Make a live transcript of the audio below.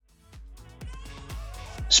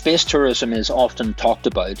Space tourism is often talked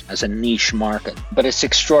about as a niche market, but it's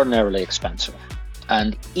extraordinarily expensive.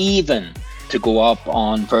 And even to go up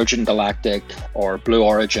on Virgin Galactic or Blue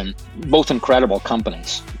Origin, both incredible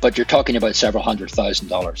companies, but you're talking about several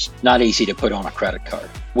 $100,000. Not easy to put on a credit card.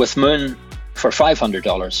 With Moon, for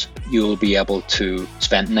 $500, you'll be able to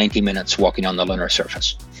spend 90 minutes walking on the lunar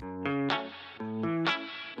surface.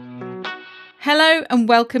 Hello and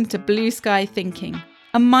welcome to Blue Sky Thinking,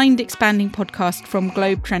 a mind-expanding podcast from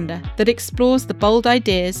Globe Trender that explores the bold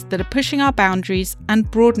ideas that are pushing our boundaries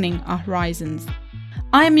and broadening our horizons.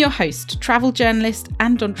 I am your host, travel journalist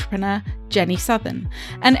and entrepreneur, Jenny Southern,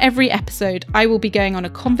 and every episode I will be going on a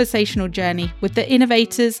conversational journey with the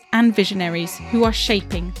innovators and visionaries who are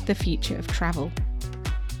shaping the future of travel.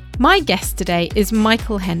 My guest today is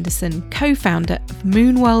Michael Henderson, co-founder of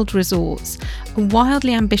Moonworld Resorts, a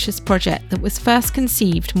wildly ambitious project that was first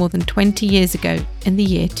conceived more than 20 years ago in the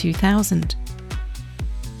year 2000.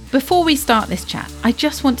 Before we start this chat, I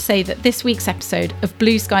just want to say that this week's episode of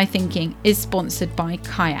Blue Sky Thinking is sponsored by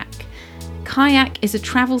Kayak. Kayak is a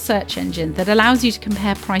travel search engine that allows you to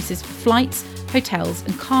compare prices for flights, hotels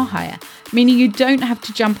and car hire, meaning you don't have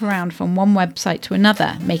to jump around from one website to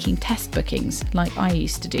another making test bookings like I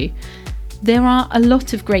used to do. There are a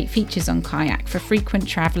lot of great features on Kayak for frequent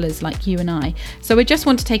travellers like you and I, so I just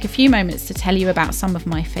want to take a few moments to tell you about some of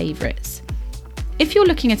my favourites. If you're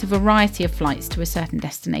looking at a variety of flights to a certain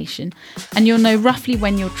destination and you'll know roughly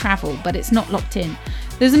when you'll travel but it's not locked in,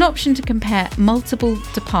 there's an option to compare multiple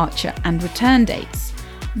departure and return dates.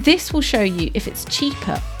 This will show you if it's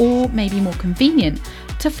cheaper or maybe more convenient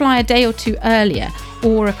to fly a day or two earlier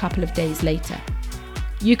or a couple of days later.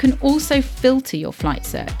 You can also filter your flight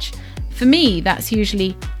search. For me, that's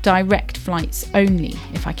usually direct flights only,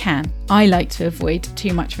 if I can. I like to avoid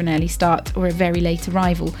too much of an early start or a very late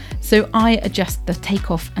arrival, so I adjust the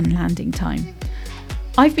takeoff and landing time.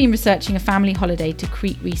 I've been researching a family holiday to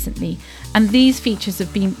Crete recently, and these features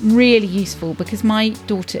have been really useful because my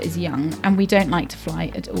daughter is young and we don't like to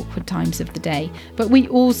fly at awkward times of the day, but we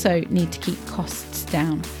also need to keep costs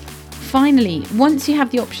down. Finally, once you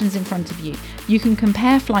have the options in front of you, you can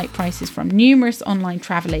compare flight prices from numerous online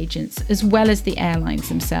travel agents as well as the airlines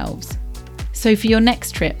themselves. So for your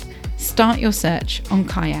next trip, start your search on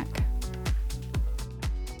Kayak.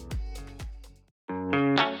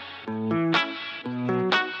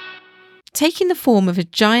 Taking the form of a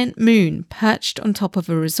giant moon perched on top of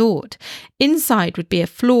a resort, inside would be a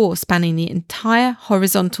floor spanning the entire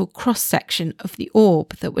horizontal cross-section of the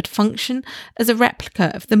orb that would function as a replica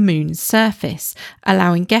of the moon's surface,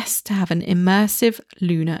 allowing guests to have an immersive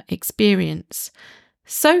lunar experience.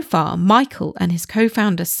 So far, Michael and his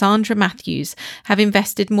co-founder Sandra Matthews have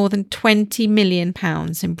invested more than £20 million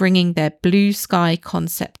in bringing their blue sky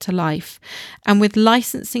concept to life. And with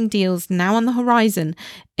licensing deals now on the horizon,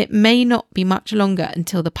 it may not be much longer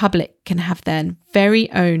until the public can have their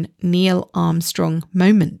very own Neil Armstrong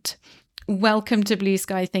moment. Welcome to Blue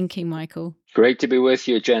Sky Thinking, Michael. Great to be with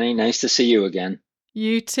you, Jenny. Nice to see you again.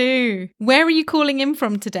 You too. Where are you calling in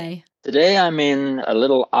from today? Today I'm in a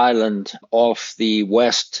little island off the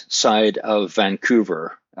west side of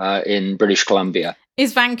Vancouver in British Columbia.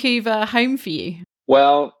 Is Vancouver home for you?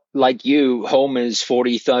 Well, like you, home is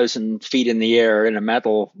 40,000 feet in the air in a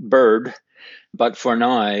metal bird. But for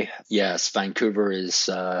now, yes, Vancouver is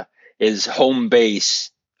home base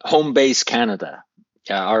Canada.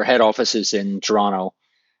 Our head office is in Toronto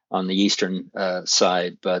on the eastern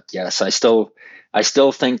side. But yes, I still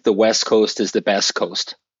think the West Coast is the best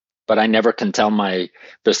coast. But I never can tell my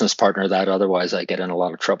business partner that, otherwise I get in a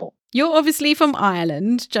lot of trouble. You're obviously from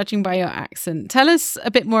Ireland, judging by your accent. Tell us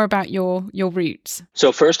a bit more about your roots.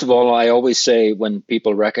 So first of all, I always say when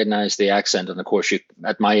people recognize the accent, and of course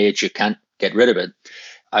at my age you can't get rid of it,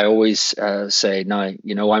 I always say,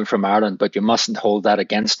 no, I'm from Ireland, but you mustn't hold that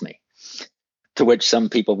against me. To which some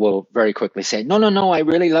people will very quickly say, no, I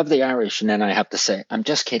really love the Irish. And then I have to say, I'm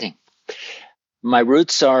just kidding. My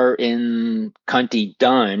roots are in County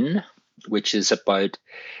Down, which is about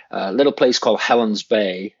a little place called Helen's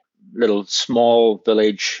Bay, little small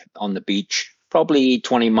village on the beach, probably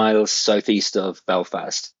 20 miles southeast of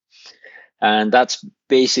Belfast. And that's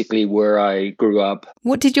basically where I grew up.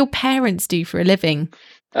 What did your parents do for a living?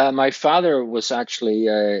 My father was actually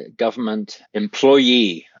a government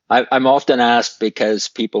employee. I'm often asked because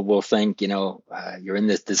people will think, you're in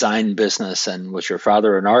this design business, and was your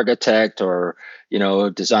father an architect or,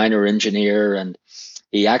 designer engineer? And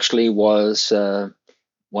he actually was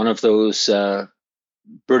one of those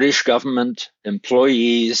British government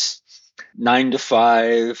employees, 9 to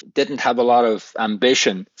 5, didn't have a lot of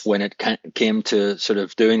ambition when it came to sort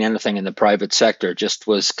of doing anything in the private sector, just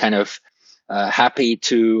was kind of happy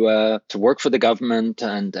to work for the government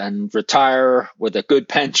and retire with a good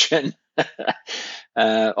pension.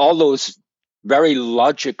 All those very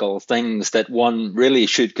logical things that one really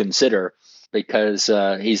should consider because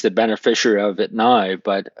he's the beneficiary of it now.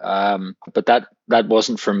 But that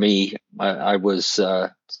wasn't for me. I was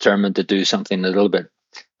determined to do something a little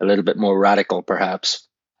bit more radical, perhaps.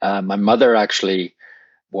 My mother actually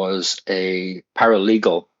was a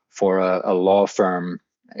paralegal for a law firm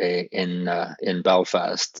in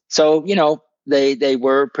Belfast. So they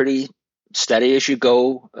were pretty steady as you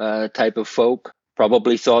go type of folk.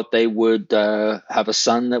 Probably thought they would have a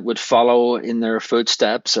son that would follow in their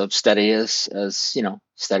footsteps of steady as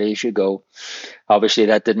steady as you go. Obviously,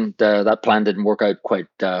 that plan didn't work out quite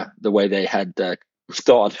the way they had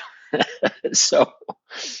thought. So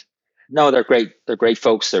no, they're great. They're great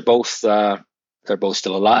folks. They're both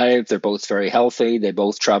still alive. They're both very healthy. They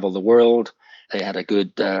both travel the world. They had a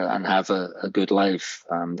good and have a good life.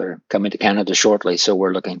 They're coming to Canada shortly, so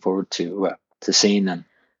we're looking forward to seeing them.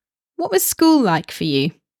 What was school like for you?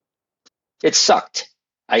 It sucked.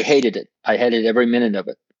 I hated it. I hated every minute of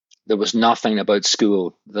it. There was nothing about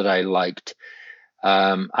school that I liked.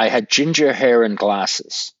 I had ginger hair and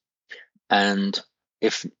glasses, and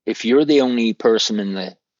if you're the only person in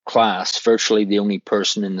the class, virtually the only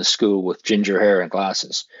person in the school with ginger hair and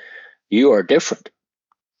glasses, you are different.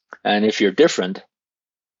 And if you're different,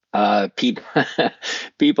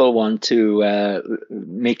 people want to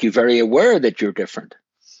make you very aware that you're different.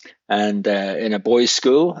 And in a boys'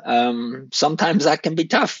 school, sometimes that can be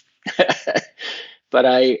tough. But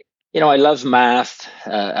I love math.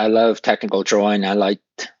 I love technical drawing. I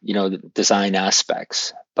liked, the design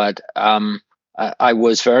aspects. But I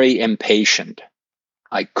was very impatient.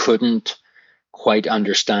 I couldn't quite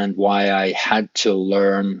understand why I had to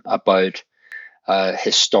learn about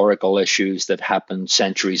historical issues that happened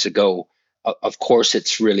centuries ago. Of course,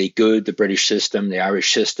 it's really good. The British system, the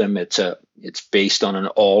Irish system, it's based on an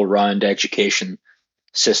all-round education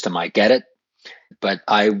system. I get it, but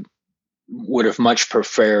I would have much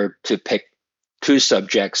preferred to pick two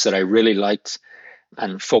subjects that I really liked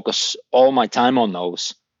and focus all my time on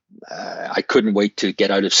those. I couldn't wait to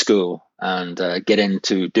get out of school and get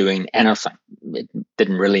into doing anything. It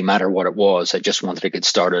didn't really matter what it was. I just wanted to get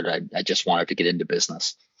started. I just wanted to get into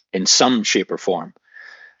business in some shape or form.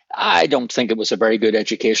 I don't think it was a very good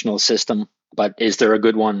educational system, but is there a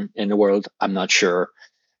good one in the world? I'm not sure.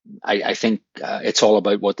 I think it's all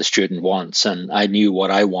about what the student wants, and I knew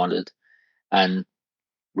what I wanted. And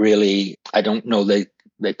really, I don't know they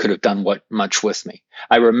could have done much with me.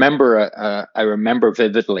 I remember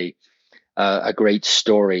vividly a great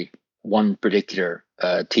story. One particular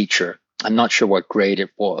teacher, I'm not sure what grade it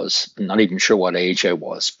was. I'm not even sure what age I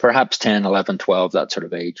was. Perhaps 10, 11, 12, that sort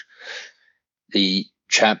of age. The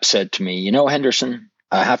chap said to me, Henderson,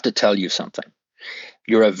 I have to tell you something.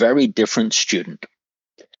 You're a very different student,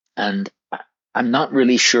 and I'm not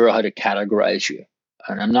really sure how to categorize you,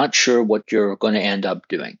 and I'm not sure what you're going to end up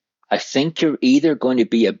doing. I think you're either going to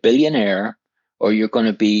be a billionaire or you're going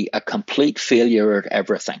to be a complete failure at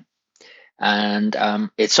everything. And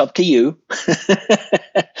it's up to you.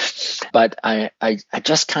 But I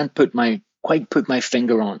just can't quite put my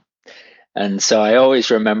finger on. And so I always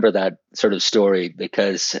remember that sort of story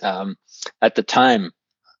because at the time,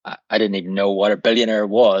 I didn't even know what a billionaire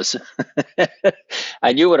was.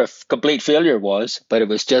 I knew what a complete failure was, but it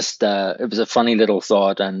was just, it was a funny little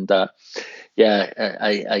thought. And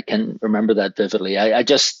I can remember that vividly. I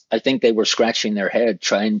think they were scratching their head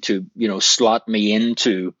trying to, slot me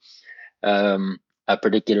into a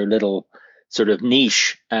particular little sort of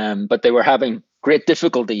niche. But they were having great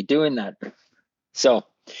difficulty doing that. So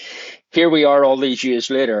here we are all these years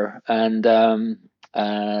later, and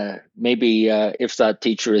maybe if that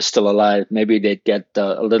teacher is still alive, maybe they'd get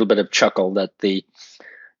a little bit of chuckle that the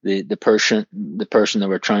person that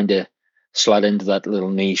we're trying to slot into that little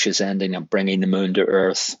niche is ending up bringing the moon to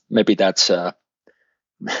Earth. Maybe that's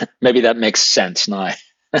maybe that makes sense now.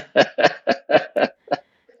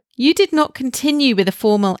 You did not continue with a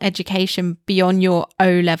formal education beyond your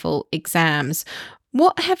O-level exams.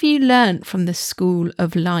 What have you learned from the school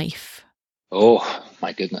of life? Oh,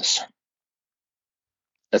 my goodness.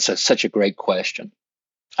 That's such a great question.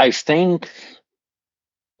 I think,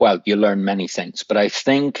 well, you learn many things, but I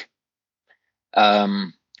think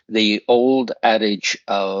the old adage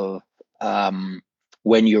of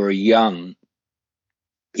when you're young,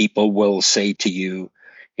 people will say to you,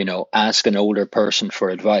 ask an older person for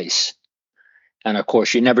advice. And of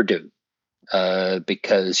course, you never do,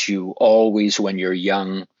 because you always, when you're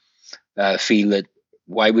young, feel that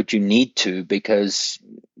why would you need to? Because,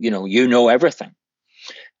 you know everything.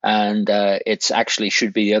 And it's actually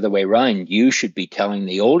should be the other way around. You should be telling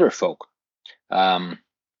the older folk um,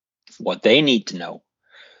 what they need to know.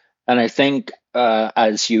 And I think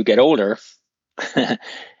as you get older,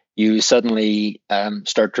 you suddenly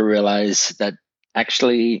start to realize that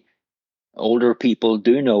actually older people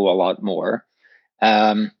do know a lot more.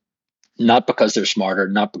 Um, Not because they're smarter,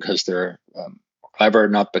 not because they're clever,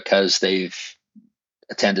 not because they've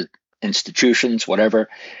attended institutions, whatever.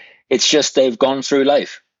 It's just they've gone through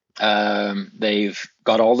life. They've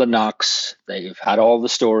got all the knocks. They've had all the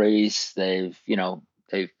stories. They've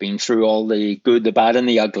been through all the good, the bad, and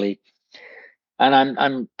the ugly. And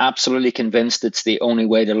I'm absolutely convinced it's the only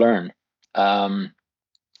way to learn. Um,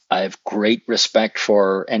 I have great respect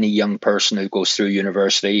for any young person who goes through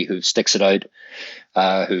university, who sticks it out,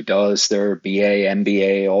 who does their BA,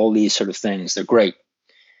 MBA, all these sort of things. They're great.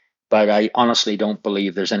 But I honestly don't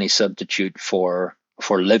believe there's any substitute for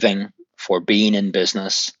living, for being in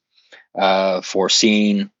business, for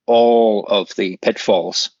seeing all of the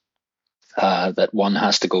pitfalls that one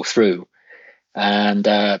has to go through. And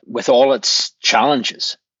with all its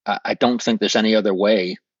challenges, I don't think there's any other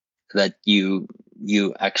way that you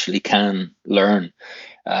actually can learn.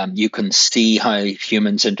 You can see how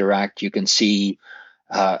humans interact. You can see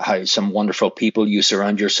how some wonderful people you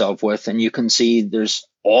surround yourself with, and you can see there's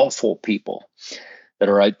awful people that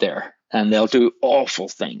are out there, and they'll do awful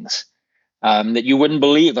things that you wouldn't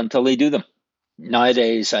believe until they do them.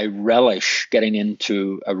 Nowadays, I relish getting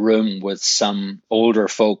into a room with some older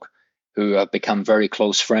folk who have become very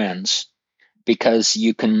close friends because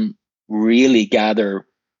you can really gather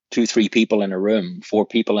two, three people in a room, four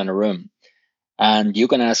people in a room, and you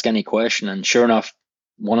can ask any question. And sure enough,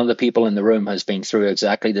 one of the people in the room has been through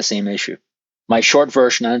exactly the same issue. My short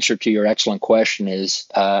version answer to your excellent question is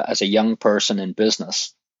as a young person in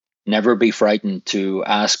business, never be frightened to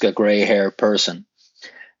ask a gray haired person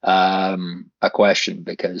a question,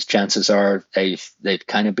 because chances are they've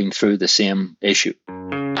kind of been through the same issue.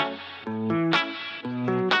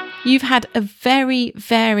 You've had a very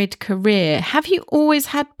varied career. Have you always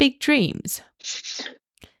had big dreams?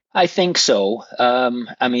 I think so.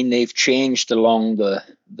 I mean, they've changed along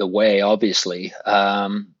the way, obviously,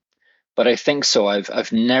 but I think so.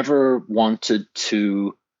 I've never wanted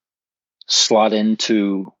to slot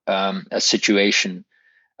into a situation,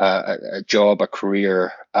 a job, a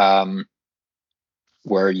career,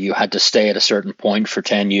 where you had to stay at a certain point for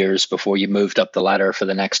 10 years before you moved up the ladder for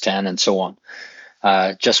the next 10 and so on.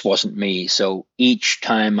 Just wasn't me. So each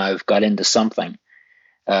time I've got into something,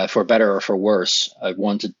 for better or for worse, I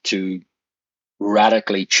wanted to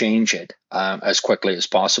radically change it as quickly as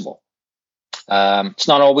possible. It's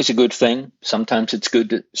not always a good thing. Sometimes it's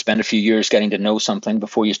good to spend a few years getting to know something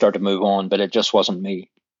before you start to move on, but it just wasn't me.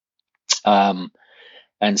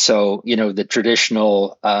 And so, the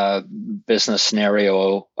traditional business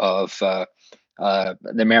scenario of the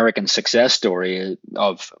American success story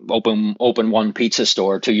of open one pizza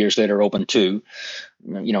store, 2 years later open two,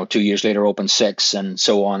 2 years later open six, and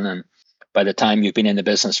so on. And by the time you've been in the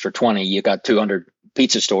business for 20, you got 200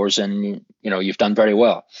 pizza stores, and you've done very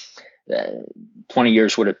well. 20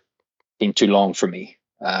 years would have been too long for me.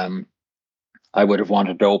 I would have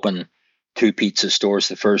wanted to open 2 pizza stores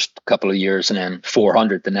the first couple of years and then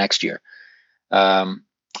 400 the next year. And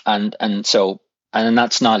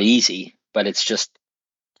that's not easy, but it's just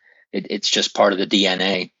part of the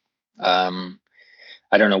DNA.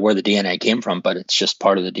 I don't know where the DNA came from, but it's just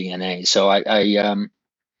part of the DNA. So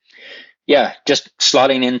just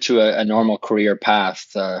slotting into a normal career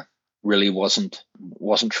path really wasn't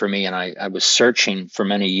for me, and I was searching for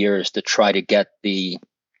many years to try to get the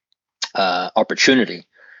opportunity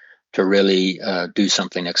to really do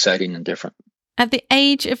something exciting and different. At the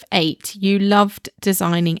age of 8, you loved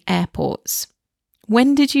designing airports.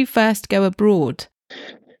 When did you first go abroad?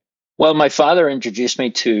 Well, my father introduced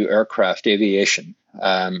me to aircraft aviation.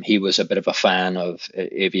 He was a bit of a fan of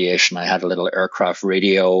aviation. I had a little aircraft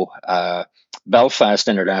radio. Belfast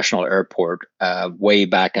International Airport, way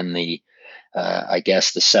back in the, I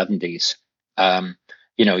guess, the 70s.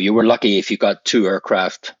 You were lucky if you got 2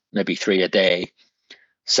 aircraft, maybe 3 a day.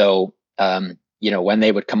 So, when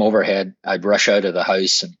they would come overhead, I'd rush out of the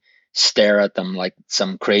house and stare at them like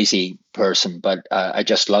some crazy person. But I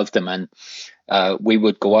just loved them. And we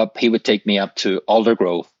would go up, he would take me up to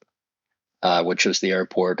Aldergrove, which was the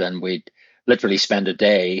airport, and we'd literally spend a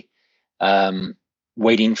day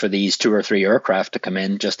waiting for these 2 or 3 aircraft to come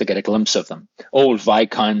in just to get a glimpse of them. Old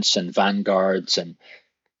Viscounts and Vanguards and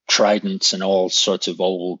Tridents and all sorts of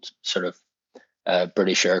old sort of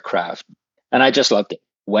British aircraft. And I just loved it.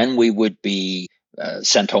 When we would be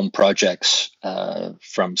sent home projects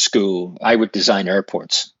from school, I would design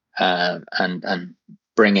airports and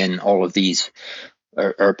bring in all of these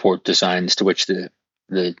airport designs, to which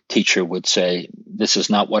the teacher would say, "This is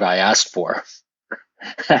not what I asked for."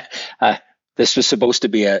 uh, this was supposed to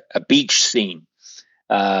be a beach scene.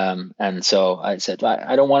 And so I said,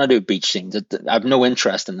 I don't want to do beach scenes. I have no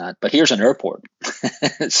interest in that. But here's an airport.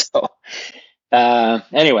 So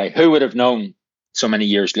anyway, who would have known so many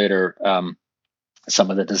years later,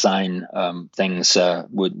 some of the design things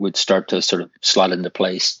would start to sort of slot into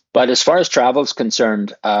place. But as far as travel is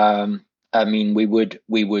concerned, I mean, we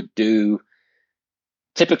would do,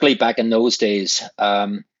 typically back in those days,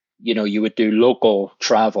 you would do local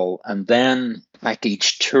travel, and then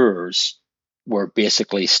package tours were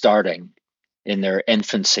basically starting in their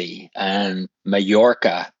infancy, and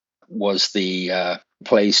Mallorca was the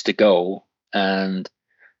place to go. And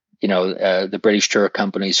the British tour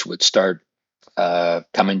companies would start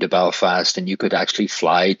coming to Belfast, and you could actually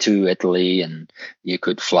fly to Italy, and you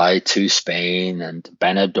could fly to Spain and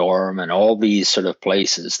Benidorm and all these sort of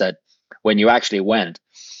places that when you actually went,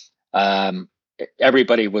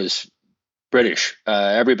 everybody was British,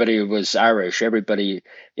 everybody was Irish, everybody,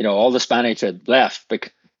 all the Spanish had left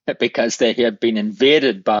because they had been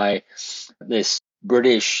invaded by this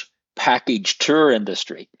British package tour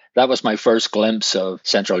industry. That was my first glimpse of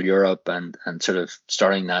Central Europe and sort of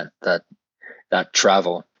starting that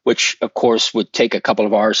travel, which of course would take a couple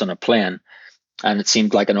of hours on a plane, and it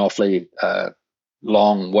seemed like an awfully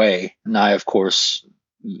long way. Now, of course,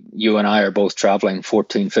 you and I are both traveling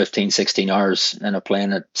 14, 15, 16 hours in a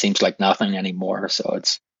plane. It seems like nothing anymore. So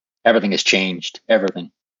everything has changed,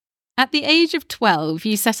 everything. At the age of 12,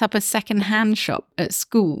 you set up a second-hand shop at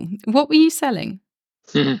school. What were you selling?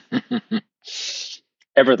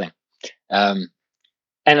 Everything.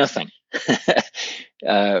 Anything.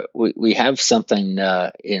 We have something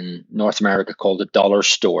in North America called a dollar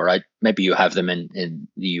store. Maybe you have them in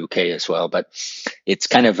the UK as well, but it's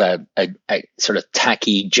kind of a sort of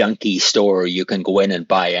tacky, junky store. You can go in and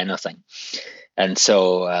buy anything. And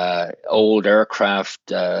so old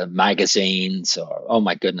aircraft magazines, or, oh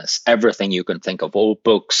my goodness, everything you can think of, old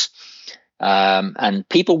books. And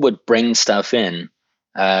people would bring stuff in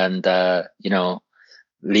and,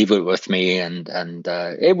 leave it with me. And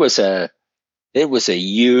it was a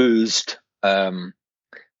used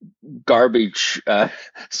garbage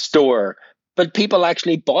store, but people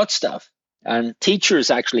actually bought stuff, and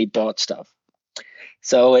teachers actually bought stuff.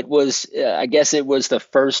 So it was, I guess it was the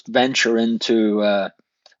first venture into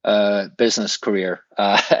business career.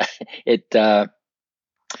 It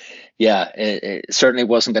certainly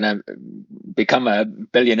wasn't going to become a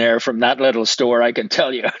billionaire from that little store, I can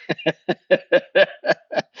tell you.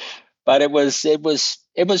 But it was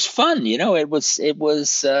fun, It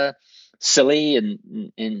was silly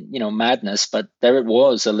and madness, but there it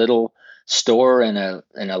was, a little store in a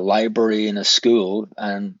library in a school,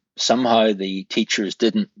 and somehow the teachers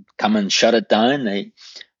didn't come and shut it down. They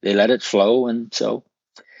let it flow, and so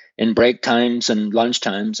in break times and lunch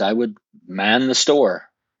times, I would man the store.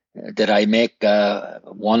 Did I make £1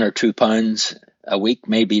 or £2 a week?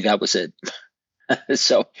 Maybe that was it.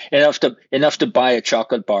 So enough to buy a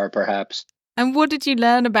chocolate bar, perhaps. And what did you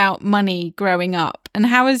learn about money growing up? And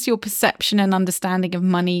how has your perception and understanding of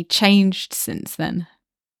money changed since then?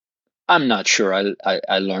 I'm not sure.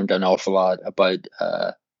 I learned an awful lot about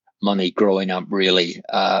money growing up, really,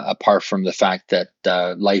 apart from the fact that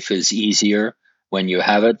life is easier when you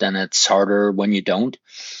have it and it's harder when you don't.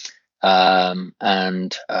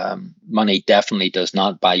 And money definitely does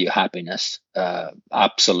not buy you happiness.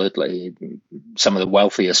 Absolutely. Some of the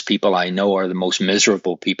wealthiest people I know are the most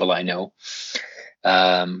miserable people I know.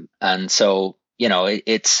 And so,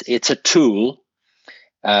 it's a tool.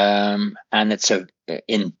 And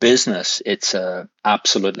in business, it's a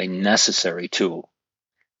absolutely necessary tool,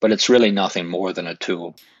 but it's really nothing more than a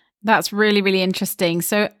tool. That's really, really interesting.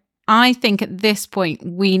 So I think at this point,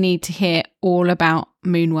 we need to hear all about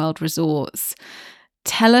Moonworld Resorts.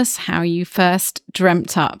 Tell us how you first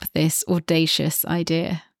dreamt up this audacious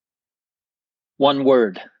idea. One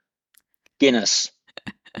word: Guinness.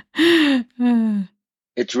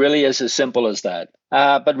 It really is as simple as that.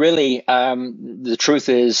 But really, the truth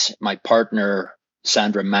is, my partner,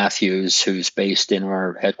 Sandra Matthews, who's based in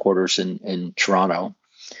our headquarters in Toronto,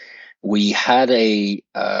 we had a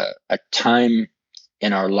time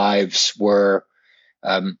in our lives where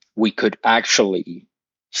we could actually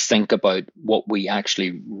think about what we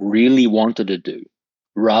actually really wanted to do,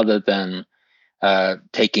 rather than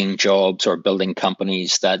taking jobs or building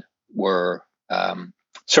companies that were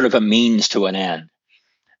sort of a means to an end.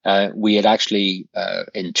 We had actually,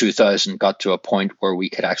 in 2000, got to a point where we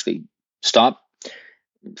could actually stop,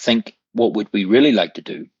 think, what would we really like to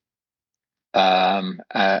do,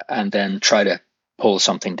 and then try to pull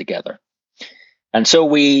something together. And so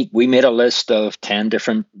we made a list of 10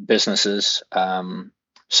 different businesses,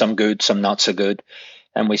 some good, some not so good,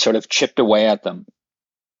 and we sort of chipped away at them.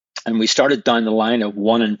 And we started down the line of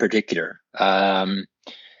one in particular,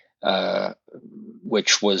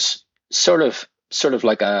 which was sort of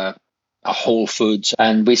like a Whole Foods.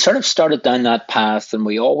 And we sort of started down that path, and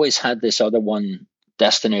we always had this other one,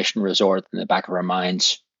 destination resort, in the back of our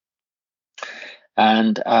minds.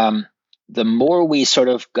 And the more we sort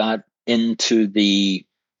of got into the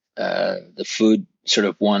food sort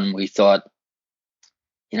of one, we thought,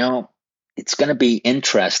 it's going to be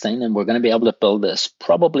interesting, and we're going to be able to build this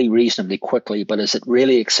probably reasonably quickly, but is it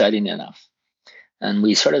really exciting enough? And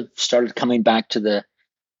we sort of started coming back to the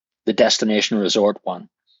destination resort one.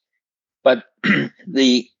 But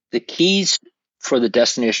the keys for the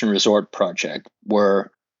destination resort project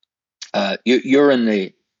were, you're in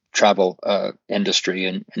the travel industry,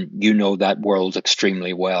 and you know that world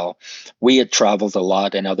extremely well. We had traveled a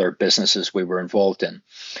lot in other businesses we were involved in,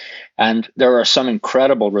 and there are some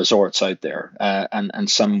incredible resorts out there, and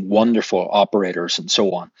some wonderful operators and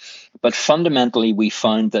so on. But fundamentally, we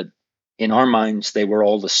found that in our minds, they were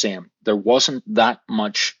all the same. There wasn't that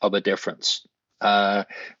much of a difference.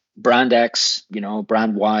 Brand X,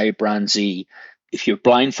 brand Y, brand Z. If you're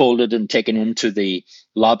blindfolded and taken into the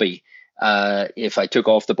lobby, if I took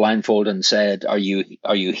off the blindfold and said, "Are you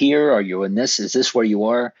here? Are you in this? Is this where you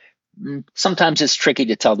are?" Sometimes it's tricky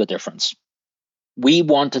to tell the difference. We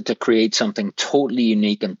wanted to create something totally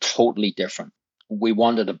unique and totally different. We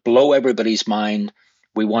wanted to blow everybody's mind.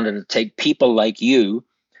 We wanted to take people like you,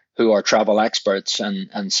 who are travel experts,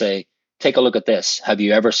 and say, "Take a look at this. Have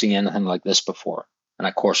you ever seen anything like this before?" And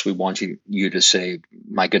of course, we want you to say,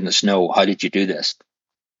 "My goodness, no. How did you do this?"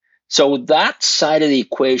 So that side of the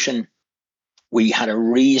equation, we had a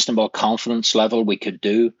reasonable confidence level we could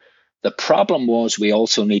do. The problem was we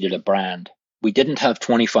also needed a brand. We didn't have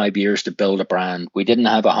 25 years to build a brand. We didn't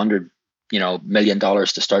have $100 million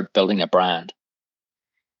to start building a brand.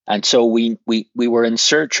 And so we were in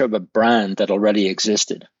search of a brand that already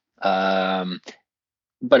existed. But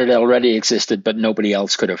it already existed, but nobody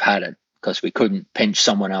else could have had it, because we couldn't pinch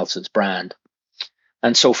someone else's brand.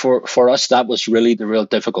 And so for us, that was really the real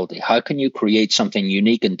difficulty. How can you create something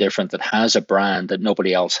unique and different that has a brand that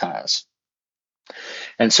nobody else has?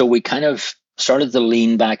 And so we kind of started to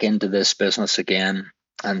lean back into this business again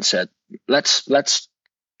and said, let's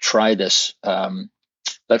try this.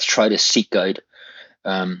 Let's try to seek out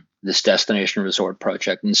this destination resort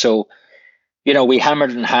project. And so, we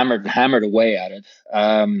hammered and hammered and hammered away at it.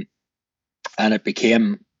 And it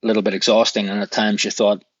became a little bit exhausting. And at times you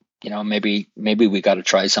thought, maybe we got to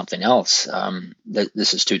try something else.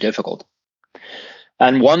 This is too difficult.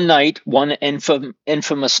 And one night, one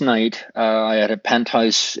infamous night, I had a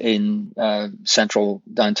penthouse in central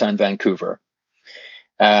downtown Vancouver.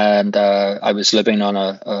 And I was living on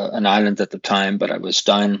an island at the time, but I was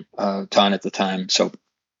downtown at the time. So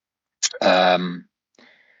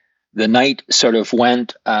the night sort of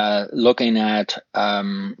went looking at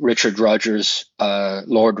Richard Rogers,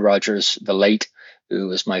 Lord Rogers, the late, who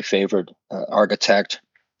was my favorite architect.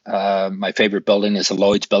 My favorite building is the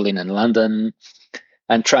Lloyd's building in London,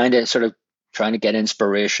 and trying to get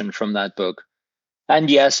inspiration from that book. And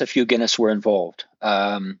yes, a few Guinness were involved.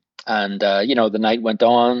 The night went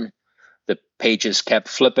on, the pages kept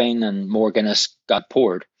flipping, and more Guinness got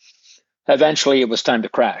poured. Eventually, it was time to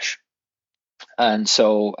crash. And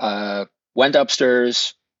so went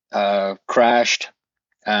upstairs, crashed,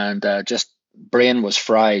 and just brain was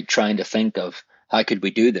fried trying to think of how could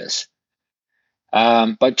we do this.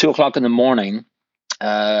 By 2:00 in the morning,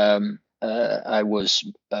 I was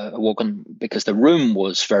awoken because the room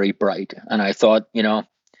was very bright, and I thought,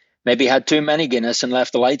 maybe I had too many Guinness and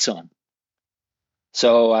left the lights on.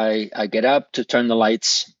 So I get up to turn the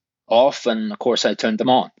lights off, and of course I turned them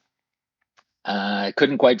on. I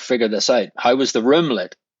couldn't quite figure this out. How was the room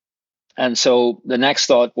lit? And so the next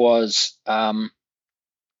thought was,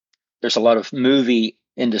 there's a lot of movie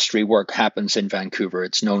industry work happens in Vancouver.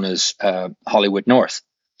 It's known as Hollywood North.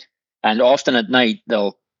 And often at night,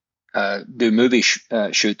 they'll do movie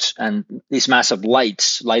shoots, and these massive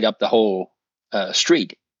lights light up the whole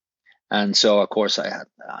street. And so, of course, I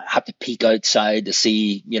had to peek outside to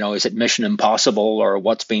see, is it Mission Impossible or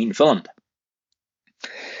what's being filmed?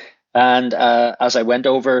 And as I went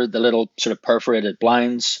over the little sort of perforated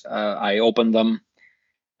blinds, I opened them,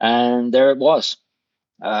 and there it was,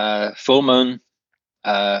 full moon,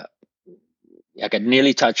 I could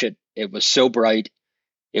nearly touch it. It was so bright.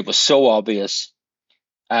 It was so obvious.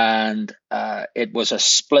 And it was a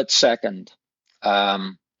split second,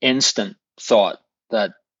 instant thought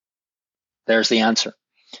that there's the answer.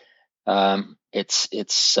 We're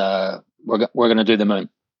going to do the moon.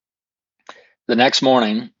 The next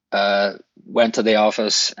morning, went to the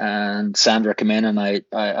office, and Sandra came in, and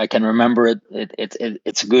I can remember it.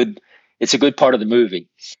 It's a good part of the movie.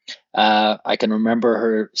 I can remember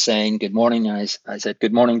her saying good morning. And I said,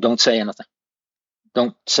 good morning. Don't say anything.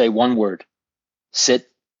 Don't say one word. Sit,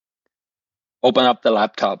 open up the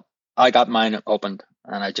laptop. I got mine opened,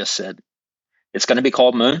 and I just said, it's going to be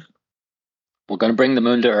called Moon. We're going to bring the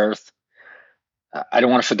moon to Earth. I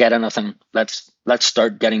don't want to forget anything. Let's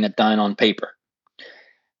start getting it down on paper.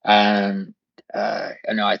 And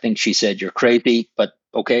I think she said, you're crazy, but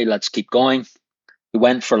okay, let's keep going. We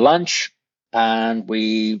went for lunch, and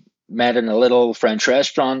we met in a little French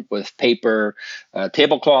restaurant with paper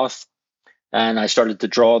tablecloth. And I started to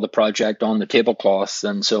draw the project on the tablecloth.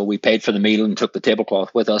 And so we paid for the meal and took the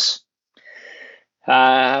tablecloth with us.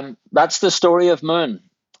 That's the story of Moon.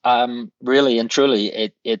 Really and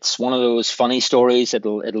truly, it's one of those funny stories.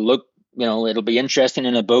 It'll look, it'll be interesting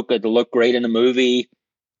in a book. It'll look great in a movie.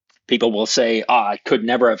 People will say, it could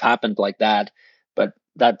never have happened like that. But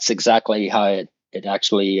that's exactly how it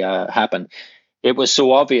actually happened. It was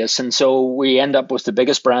so obvious. And so we end up with the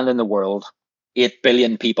biggest brand in the world. 8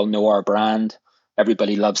 billion people know our brand.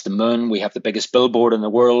 Everybody loves the moon. We have the biggest billboard in the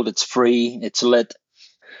world. It's free. It's lit.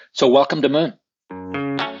 So welcome to Moon.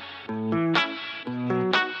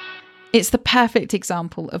 It's the perfect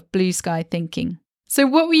example of blue sky thinking. So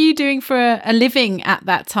what were you doing for a living at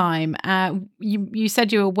that time? You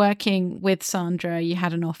said you were working with Sandra. You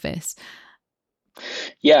had an office.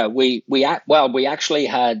 Yeah, we actually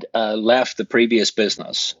had left the previous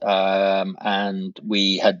business, and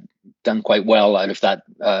we had done quite well out of that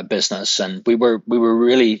business, and we were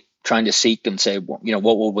really trying to seek and say, what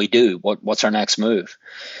will we do? What's our next move?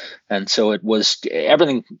 And so it was,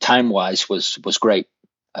 everything time wise was great,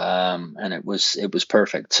 and it was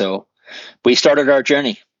perfect. So we started our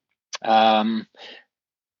journey.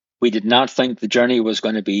 We did not think the journey was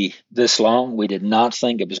going to be this long. We did not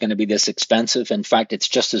think it was going to be this expensive. In fact, it's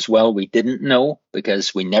just as well we didn't know,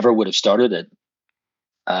 because we never would have started it.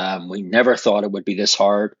 We never thought it would be this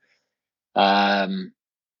hard, but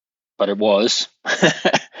it was.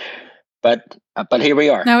 But here we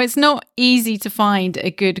are. Now, it's not easy to find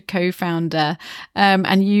a good co-founder,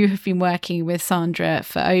 and you have been working with Sandra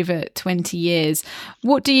for over 20 years.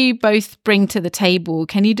 What do you both bring to the table?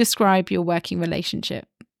 Can you describe your working relationship?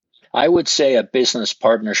 I would say a business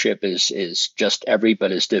partnership is just every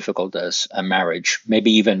bit as difficult as a marriage,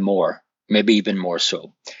 maybe even more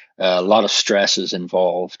so. A lot of stress is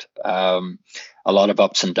involved, a lot of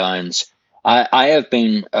ups and downs. I have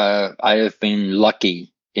been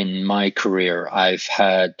lucky in my career. I've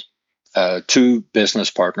had 2 business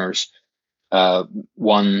partners.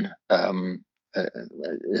 One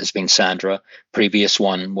has been Sandra. Previous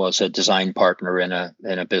one was a design partner in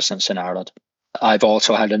a business in Ireland. I've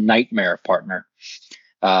also had a nightmare partner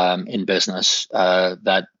in business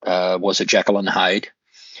that was a Jekyll and Hyde,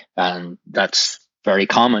 and that's very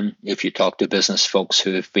common if you talk to business folks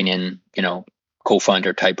who have been in,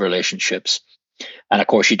 co-founder type relationships. And of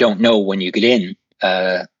course, you don't know when you get in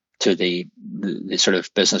to the sort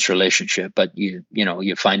of business relationship, but you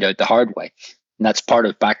find out the hard way, and that's part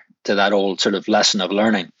of back to that old sort of lesson of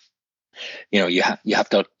learning. You have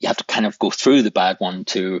to kind of go through the bad one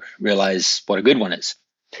to realize what a good one is.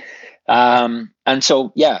 And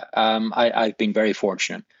so, I've been very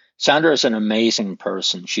fortunate. Sandra is an amazing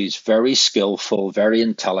person. She's very skillful, very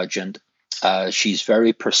intelligent. She's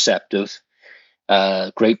very perceptive,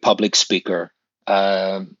 great public speaker,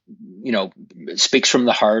 speaks from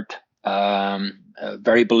the heart,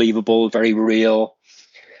 very believable, very real.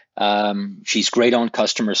 She's great on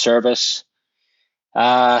customer service.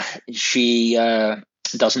 She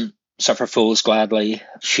doesn't suffer fools gladly.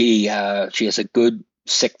 She has a good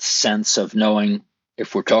sixth sense of knowing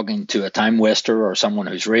if we're talking to a time waster or someone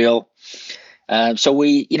who's real. So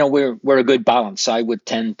we're a good balance. I would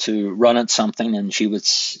tend to run at something, and she would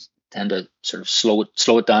tend to sort of slow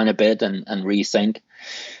it down a bit and rethink.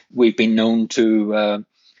 We've been known to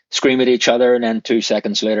scream at each other, and then 2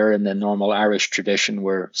 seconds later, in the normal Irish tradition,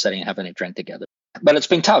 we're sitting and having a drink together. But it's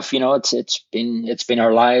been tough, it's been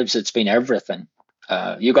our lives, it's been everything.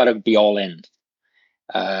 You got to be all in.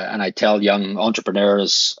 And I tell young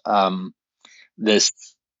entrepreneurs this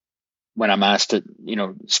when I'm asked to,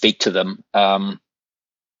 speak to them.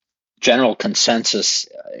 General consensus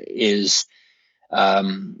is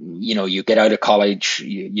You get out of college,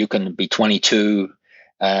 you can be 22,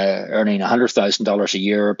 earning $100,000 a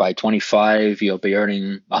year. By 25, you'll be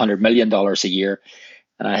earning $100 million a year.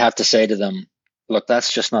 And I have to say to them, look,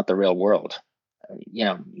 that's just not the real world.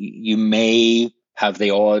 You may have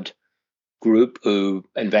the odd group who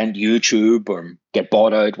invent YouTube or get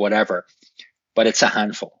bought out, whatever, but it's a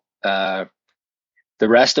handful. The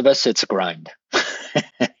rest of us, it's a grind.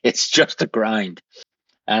 It's just a grind.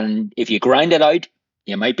 And if you grind it out,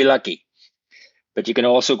 you might be lucky, but you can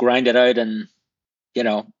also grind it out and, you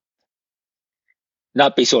know,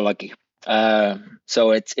 not be so lucky.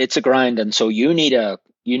 So it's a grind. And so you need a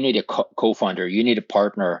co-founder, you need a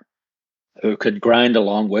partner who could grind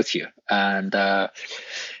along with you. And,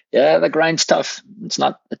 yeah, the grind's tough.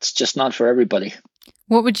 It's just not for everybody.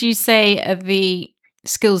 What would you say are the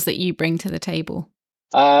skills that you bring to the table?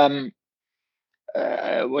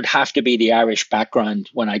 It would have to be the Irish background.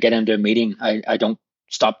 When I get into a meeting, I don't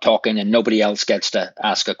stop talking and nobody else gets to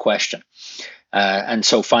ask a question. And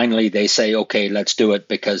so finally they say, okay, let's do it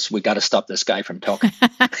because we got to stop this guy from talking.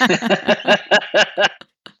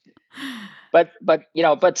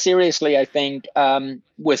 But seriously, I think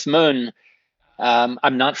with Moon,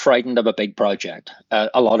 I'm not frightened of a big project.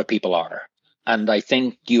 A lot of people are. And I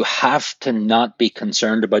think you have to not be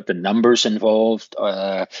concerned about the numbers involved,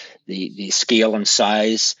 the scale and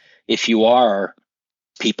size. If you are,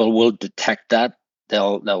 people will detect that.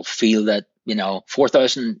 They'll feel that,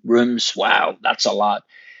 4,000 rooms, wow, that's a lot.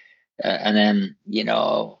 And then,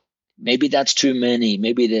 maybe that's too many,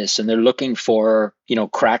 maybe this, and they're looking for,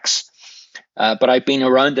 cracks. But I've been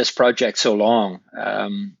around this project so long, I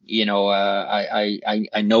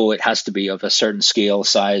know it has to be of a certain scale,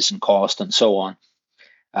 size, and cost, and so on.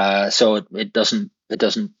 So it doesn't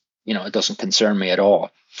concern me at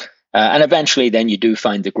all. And eventually, then you do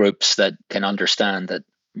find the groups that can understand that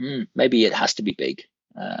maybe it has to be big.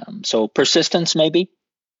 So persistence, maybe.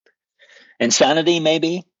 Insanity,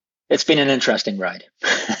 maybe. It's been an interesting ride.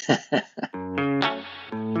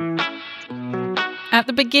 At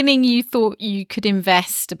the beginning, you thought you could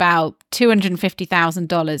invest about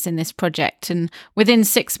 $250,000 in this project, and within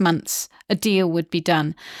 6 months, a deal would be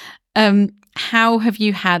done. How have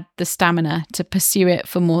you had the stamina to pursue it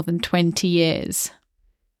for more than 20 years?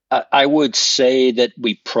 I would say that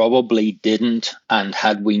we probably didn't, and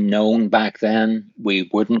had we known back then, we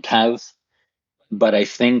wouldn't have. But I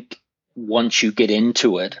think once you get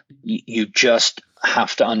into it, you just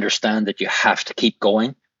have to understand that you have to keep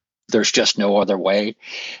going. There's just no other way.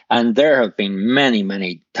 And there have been many,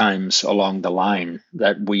 many times along the line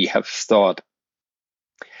that we have thought,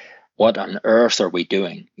 what on earth are we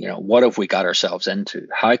doing? What have we got ourselves into?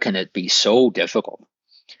 How can it be so difficult?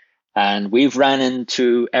 And we've ran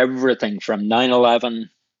into everything from 9/11,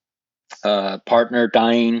 partner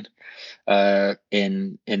dying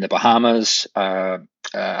in the Bahamas, a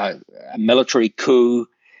military coup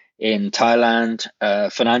in Thailand,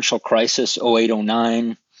 financial crisis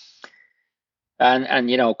 0809, and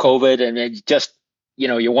COVID, and it just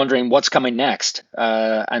you're wondering what's coming next.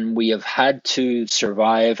 And we have had to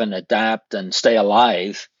survive and adapt and stay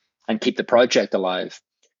alive and keep the project alive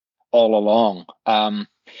all along.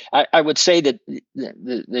 I would say that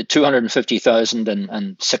the 250,000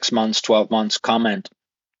 and 6 months, 12 months comment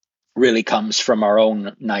really comes from our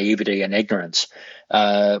own naivety and ignorance.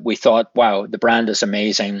 We thought, wow, the brand is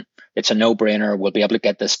amazing. It's a no-brainer. We'll be able to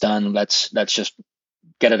get this done. Let's just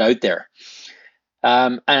get it out there.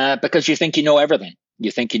 Because you think you know everything.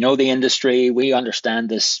 You think you know the industry. We understand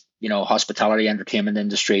this, hospitality entertainment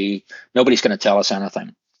industry. Nobody's going to tell us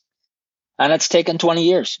anything. And it's taken 20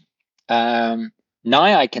 years. Now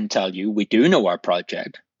I can tell you, we do know our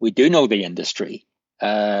project. We do know the industry,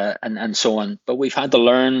 and so on. But we've had to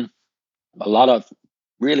learn a lot of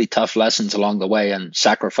really tough lessons along the way and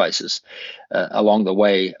sacrifices along the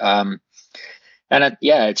way.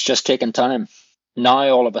 It's just taken time. Now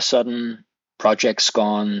all of a sudden, project's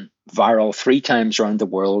gone viral 3 times around the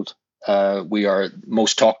world. We are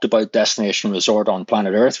most talked about destination resort on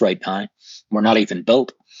planet Earth right now. We're not even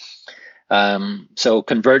built. So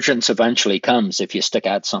convergence eventually comes if you stick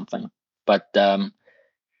at something, but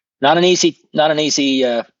not an easy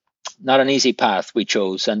path we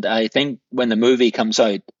chose. And I think when the movie comes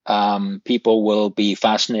out, people will be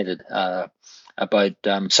fascinated about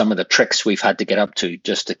some of the tricks we've had to get up to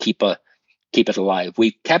just to keep it alive.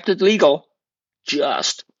 We kept it legal,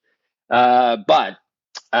 but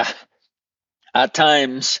at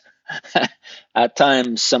times,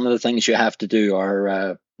 some of the things you have to do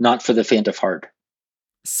are not for the faint of heart.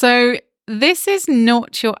 So this is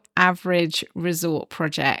not your average resort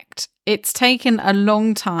project. It's taken a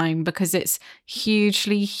long time because it's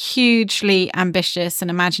hugely, hugely ambitious and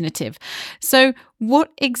imaginative. So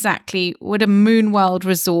what exactly would a Moon World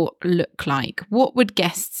resort look like? What would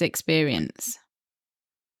guests experience?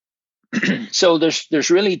 So there's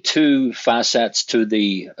really two facets to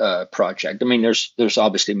the project. I mean, there's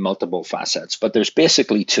obviously multiple facets, but there's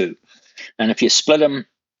basically two. And if you split them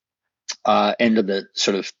into the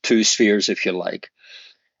sort of two spheres, if you like,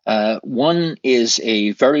 one is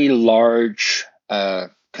a very large,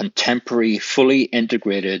 contemporary, fully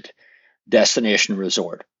integrated destination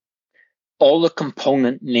resort. All the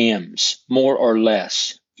component names, more or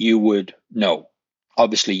less, you would know.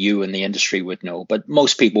 Obviously, you in the industry would know, but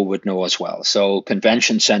most people would know as well. So,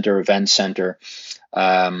 convention center, event center,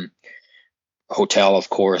 um, hotel, of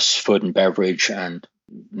course, food and beverage, and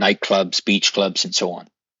nightclubs, beach clubs, and so on.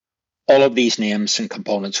 All of these names and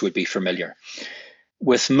components would be familiar.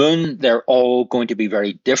 With Moon, they're all going to be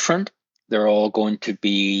very different. They're all going to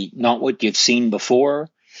be not what you've seen before.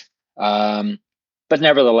 But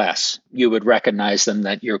nevertheless, you would recognize them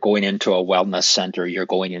that you're going into a wellness center, you're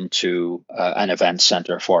going into an event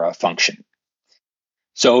center for a function.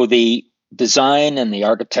 So the design and the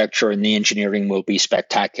architecture and the engineering will be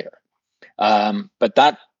spectacular. But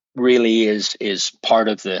that really is part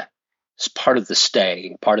of the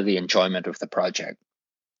stay, part of the enjoyment of the project.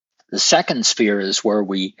 The second sphere is where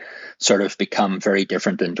we sort of become very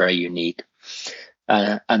different and very unique.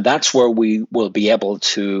 And that's where we will be able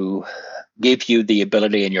to give you the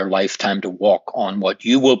ability in your lifetime to walk on what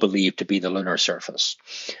you will believe to be the lunar surface.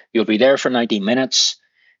 You'll be there for 90 minutes.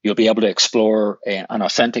 You'll be able to explore an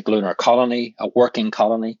authentic lunar colony, a working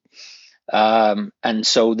colony. And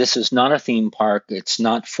so this is not a theme park. It's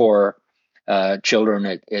not for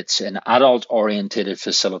children. It's an adult-oriented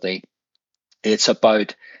facility. It's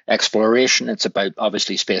about exploration. It's about,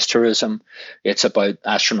 obviously, space tourism. It's about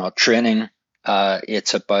astronaut training.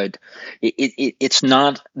 It's about it's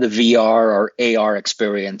not the VR or AR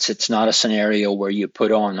experience. It's not a scenario where you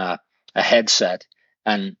put on a headset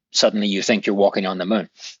and suddenly you think you're walking on the moon.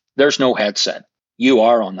 There's no headset. You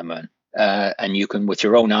are on the moon, and you can, with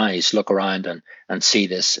your own eyes, look around and see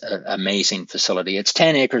this amazing facility. It's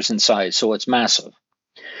 10 acres in size, so it's massive,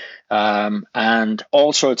 and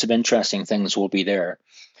all sorts of interesting things will be there.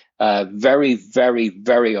 Very, very,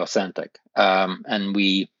 very authentic, and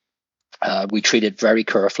we treat it very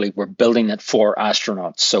carefully. We're building it for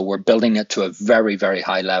astronauts, so we're building it to a very, very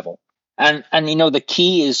high level. And the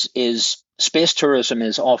key is space tourism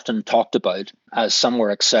is often talked about as somewhere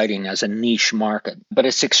exciting, as a niche market, but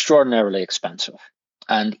it's extraordinarily expensive.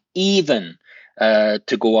 And even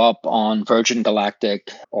to go up on Virgin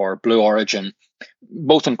Galactic or Blue Origin,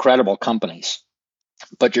 both incredible companies,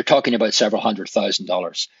 but you're talking about several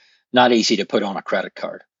 $100,000. Not easy to put on a credit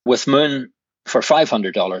card. With Moon, for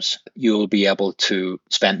 $500, you'll be able to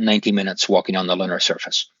spend 90 minutes walking on the lunar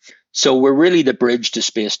surface. So we're really the bridge to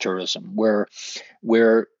space tourism. We're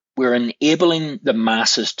enabling the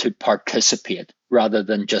masses to participate rather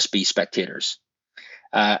than just be spectators.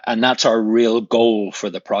 And that's our real goal for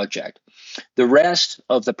the project. The rest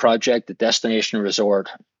of the project, the destination resort,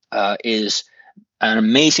 is an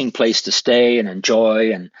amazing place to stay and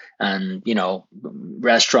enjoy, and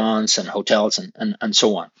restaurants and hotels and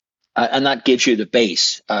so on. And that gives you the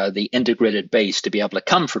base, the integrated base, to be able to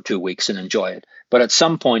come for 2 weeks and enjoy it. But at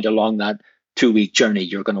some point along that 2-week journey,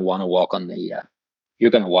 you're going to want to walk on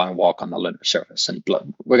the lunar surface, and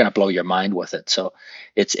we're going to blow your mind with it. So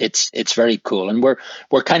it's very cool, and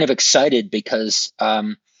we're kind of excited because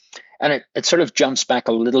and it sort of jumps back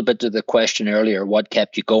a little bit to the question earlier: what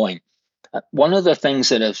kept you going? One of the things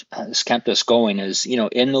that has kept us going is,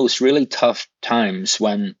 in those really tough times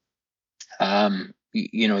when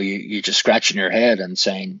you're just scratching your head and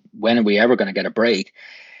saying, when are we ever going to get a break?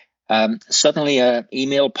 Suddenly an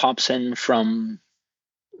email pops in from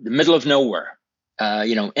the middle of nowhere,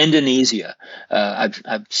 Indonesia.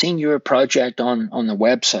 I've seen your project on the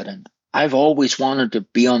website, and I've always wanted to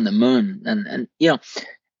be on the moon. And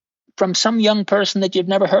from some young person that you've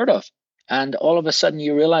never heard of. And all of a sudden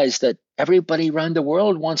you realize that everybody around the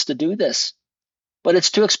world wants to do this, but it's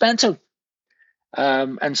too expensive.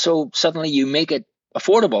 And so suddenly you make it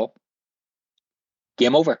affordable.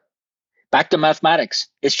 Game over. Back to mathematics.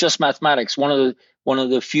 It's just mathematics. One of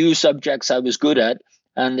the few subjects I was good at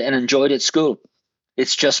and enjoyed at school.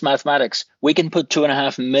 It's just mathematics. We can put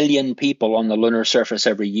 2.5 million people on the lunar surface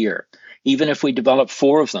every year. Even if we develop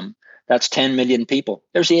 4 of them, that's 10 million people.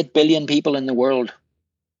 There's 8 billion people in the world.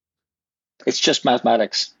 It's just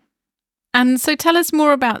mathematics. And so tell us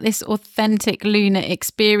more about this authentic lunar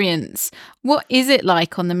experience. What is it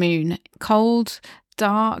like on the moon? Cold,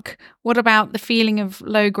 dark? What about the feeling of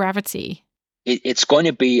low gravity? It's going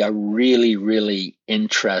to be a really, really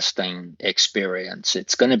interesting experience.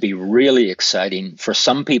 It's going to be really exciting. For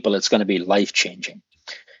some people, it's going to be life changing.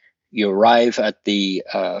 You arrive at the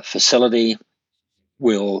facility,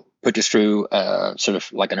 we'll put you through sort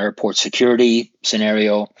of like an airport security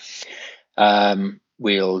scenario.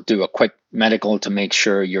 We'll do a quick medical to make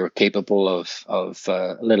sure you're capable of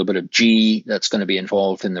a little bit of G that's going to be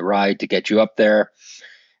involved in the ride to get you up there.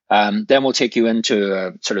 Then we'll take you into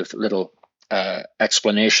a sort of little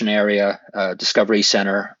explanation area, discovery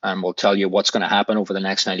center, and we'll tell you what's going to happen over the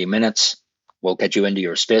next 90 minutes. We'll get you into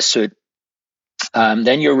your spacesuit.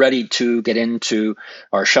 Then you're ready to get into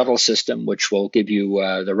our shuttle system, which will give you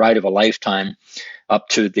the ride of a lifetime up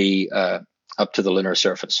to the lunar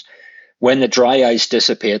surface. When the dry ice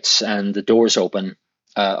dissipates and the doors open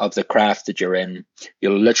of the craft that you're in,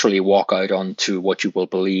 you'll literally walk out onto what you will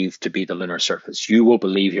believe to be the lunar surface. You will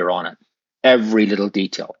believe you're on it. Every little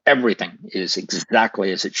detail, everything is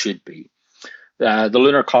exactly as it should be. The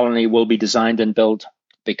lunar colony will be designed and built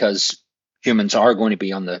because humans are going to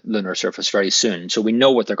be on the lunar surface very soon. So we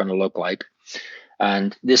know what they're going to look like.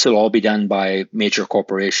 And this will all be done by major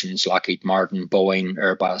corporations, Lockheed Martin, Boeing,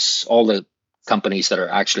 Airbus, all the companies that are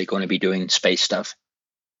actually going to be doing space stuff.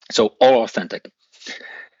 So all authentic.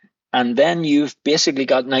 And then you've basically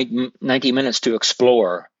got 90 minutes to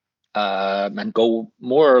explore and go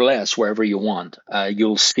more or less wherever you want.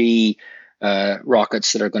 You'll see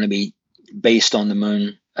rockets that are going to be based on the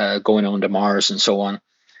moon, going on to Mars and so on.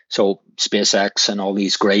 So SpaceX and all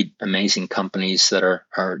these great, amazing companies that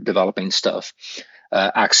are developing stuff.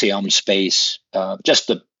 Axiom Space, just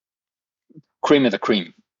the cream of the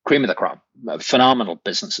crop, phenomenal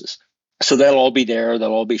businesses. So they'll all be there.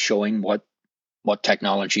 They'll all be showing what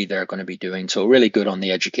technology they're going to be doing. So really good on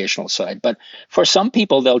the educational side. But for some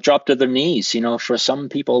people, they'll drop to their knees. For some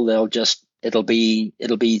people, it'll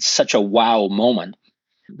be such a wow moment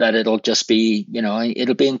that it'll just be,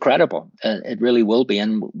 it'll be incredible. It really will be.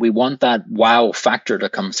 And we want that wow factor to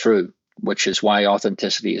come through, which is why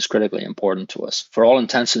authenticity is critically important to us. For all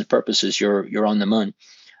intents and purposes, you're on the moon.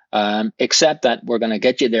 Except that we're going to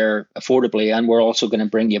get you there affordably, and we're also going to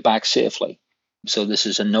bring you back safely. So this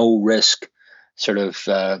is a no risk sort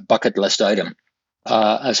of bucket list item,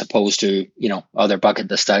 as opposed to other bucket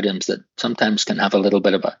list items that sometimes can have a little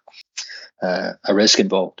bit of a risk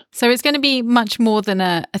involved. So it's going to be much more than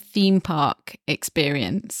a theme park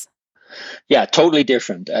experience. Yeah, totally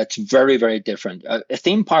different. It's very, very different. A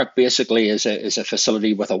theme park basically is a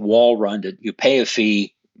facility with a wall around it. You pay a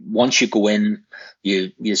fee. Once you go in,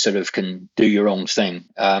 you sort of can do your own thing.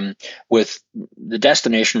 With the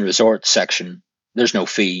destination resort section, there's no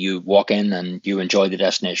fee. You walk in and you enjoy the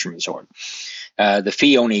destination resort. The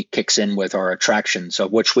fee only kicks in with our attractions,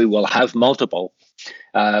 of which we will have multiple,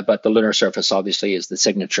 but the lunar surface obviously is the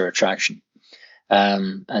signature attraction.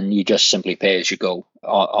 And you just simply pay as you go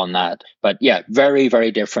on that. But yeah, very,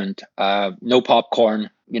 very different. No popcorn,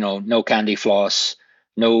 no candy floss,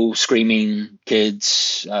 no screaming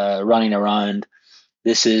kids running around.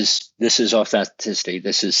 This is authenticity.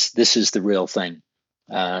 This is the real thing.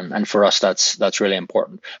 And for us, that's really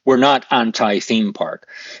important. We're not anti-theme park,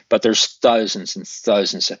 but there's thousands and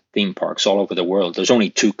thousands of theme parks all over the world. There's only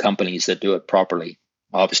two companies that do it properly.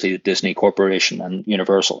 Obviously, the Disney Corporation and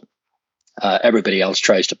Universal. Everybody else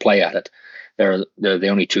tries to play at it. They're the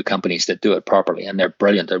only two companies that do it properly, and they're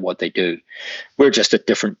brilliant at what they do. We're just at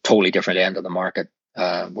totally different end of the market.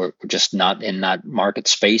 We're just not in that market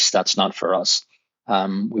space. That's not for us.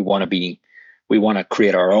 We want to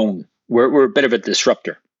create our own. We're a bit of a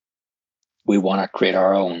disruptor. We want to create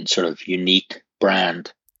our own sort of unique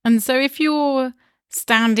brand. And so if you're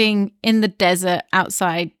standing in the desert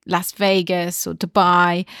outside Las Vegas or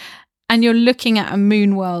Dubai and you're looking at a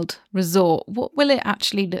moon world resort, what will it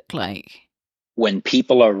actually look like? When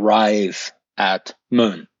people arrive at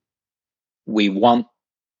moon, we want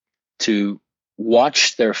to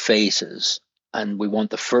watch their faces, and we want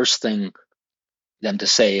the first thing them to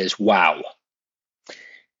say is wow.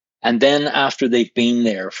 And then after they've been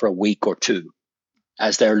there for a week or two,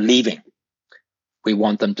 as they're leaving, we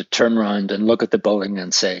want them to turn around and look at the building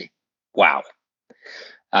and say, wow.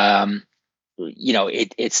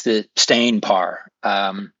 It's the staying power.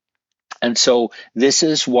 And so this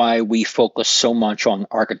is why we focus so much on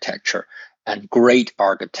architecture and great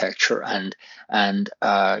architecture and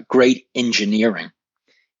great engineering,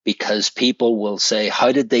 because people will say,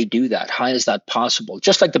 how did they do that? How is that possible?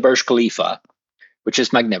 Just like the Burj Khalifa, which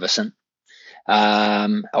is magnificent.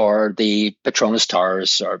 or the Petronas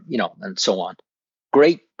Towers, or and so on.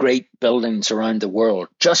 Great, great buildings around the world.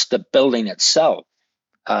 Just the building itself,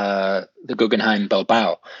 the Guggenheim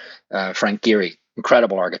Bilbao, Frank Gehry,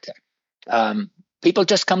 incredible architect. People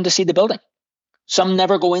just come to see the building. Some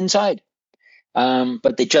never go inside,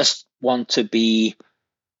 but they just want to be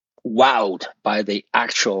wowed by the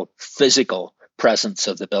actual physical presence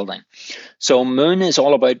of the building. So Moon is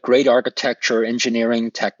all about great architecture,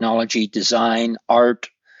 engineering, technology, design, art.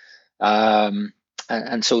 And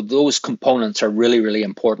so those components are really, really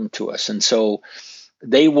important to us. And so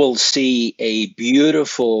they will see a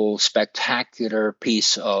beautiful, spectacular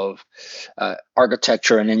piece of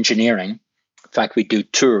architecture and engineering. In fact, we do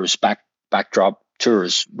tours, backdrop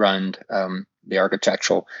tours around the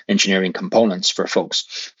architectural engineering components for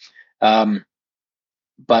folks.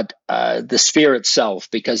 But the sphere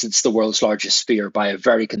itself, because it's the world's largest sphere by a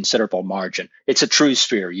very considerable margin, it's a true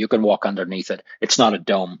sphere. You can walk underneath it. It's not a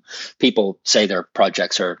dome. People say their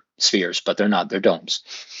projects are spheres, but they're not. They're domes.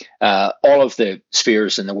 All of the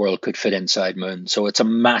spheres in the world could fit inside Moon. So it's a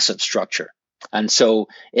massive structure. And so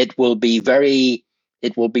it will be very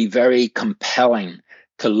compelling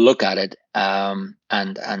to look at it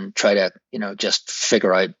and try to, just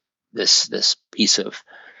figure out this piece of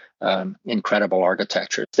incredible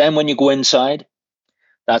architecture. Then when you go inside,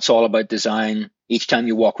 that's all about design. Each time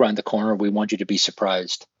you walk around the corner, we want you to be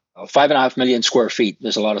surprised. 5.5 million square feet.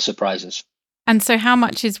 There's a lot of surprises. And so how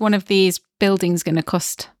much is one of these buildings going to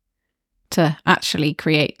cost to actually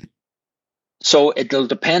create? So it'll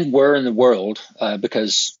depend where in the world,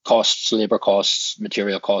 because costs, labor costs,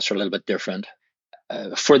 material costs are a little bit different.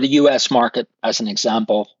 For the US market, as an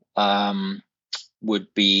example,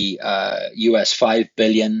 would be US $5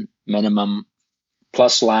 billion minimum,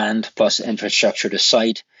 plus land, plus infrastructure to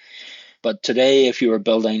site. But today, if you were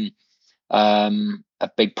building a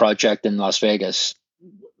big project in Las Vegas,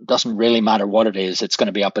 it doesn't really matter what it is, it's going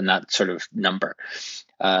to be up in that sort of number.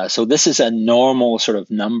 So this is a normal sort of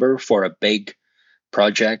number for a big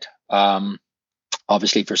project.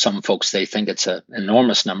 Obviously, for some folks, they think it's an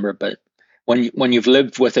enormous number, but when you've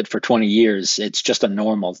lived with it for 20 years, it's just a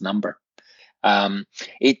normal number.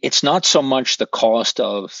 It's not so much the cost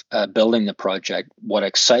of building the project. What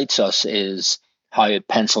excites us is how it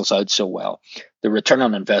pencils out so well. The return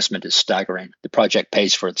on investment is staggering. The project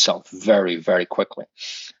pays for itself very, very quickly.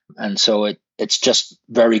 And so it's just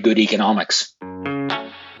very good economics.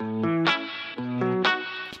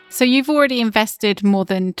 So you've already invested more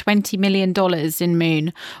than $20 million in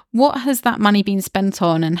Moon. What has that money been spent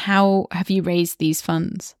on, and how have you raised these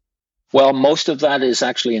funds? Well, most of that is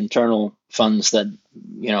actually internal funds that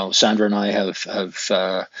Sandra and I have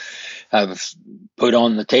put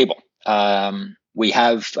on the table. We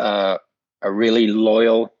have a really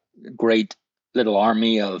loyal, great little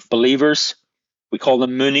army of believers. We call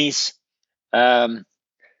them Moonies,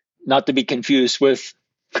 not to be confused with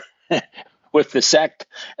with the sect,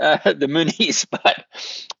 the Moonies, but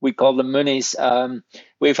we call them Moonies.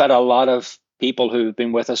 We've had a lot of people who've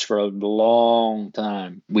been with us for a long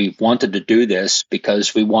time. We wanted to do this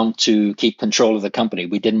because we want to keep control of the company.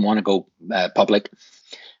 We didn't want to go public.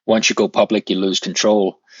 Once you go public, you lose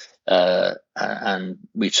control. And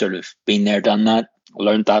we've sort of been there, done that,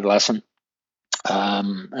 learned that lesson.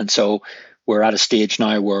 And so we're at a stage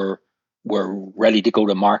now where we're ready to go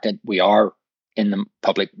to market. We are in the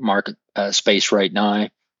public market space right now.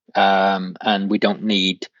 And we don't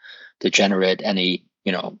need to generate any,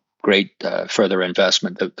 great further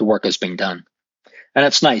investment. The work has been done. And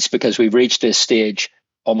it's nice because we've reached this stage,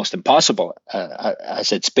 almost impossible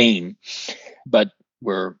as it's been, but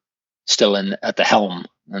we're still at the helm.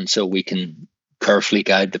 And so we can carefully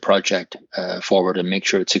guide the project forward and make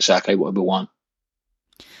sure it's exactly what we want.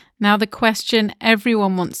 Now, the question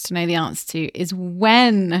everyone wants to know the answer to is,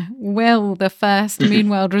 when will the first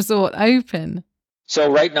Moonworld resort open?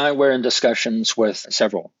 So right now we're in discussions with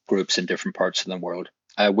several groups in different parts of the world.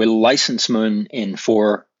 We'll license Moon in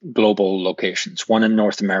 4 global locations, one in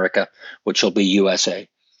North America, which will be USA,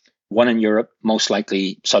 one in Europe, most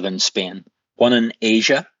likely southern Spain, one in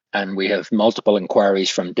Asia, and we have multiple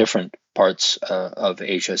inquiries from different parts of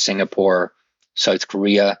Asia, Singapore, South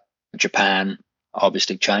Korea, Japan,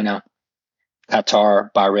 obviously China,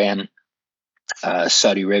 Qatar, Bahrain,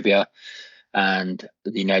 Saudi Arabia, and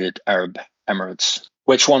the United Arab Emirates.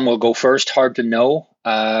 Which one will go first? Hard to know.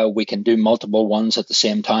 We can do multiple ones at the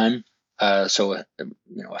same time. So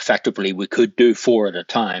effectively, we could do 4 at a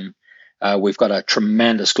time. We've got a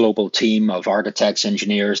tremendous global team of architects,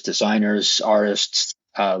 engineers, designers, artists,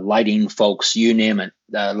 lighting folks, you name it,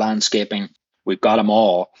 landscaping. We've got them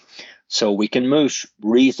all. So we can move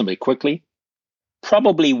reasonably quickly.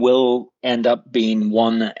 probably will end up being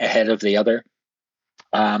one ahead of the other.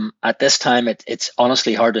 At this time, it's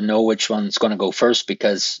honestly hard to know which one's going to go first,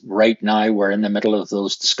 because right now we're in the middle of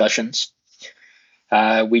those discussions.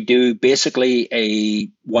 We do basically a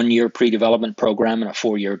 1-year pre-development program and a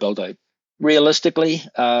 4-year build-out. Realistically,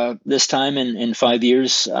 this time in 5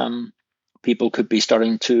 years, people could be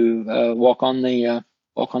starting to walk on the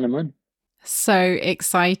moon. So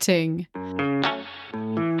exciting.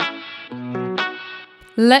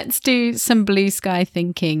 Let's do some blue sky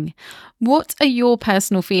thinking. What are your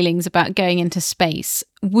personal feelings about going into space?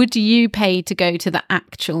 Would you pay to go to the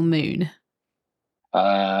actual moon?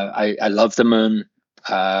 I love the moon.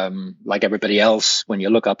 Like everybody else, when you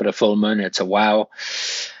look up at a full moon, it's a wow.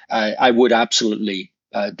 I would absolutely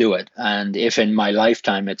do it. And if in my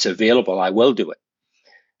lifetime it's available, I will do it.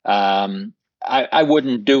 I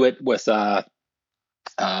wouldn't do it with a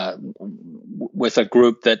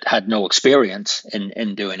group that had no experience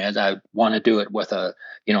in doing it. I want to do it with a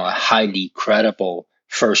highly credible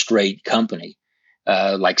first-rate company,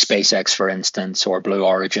 like SpaceX, for instance, or Blue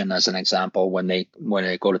Origin, as an example, when they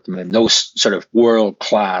go to the moon. Those sort of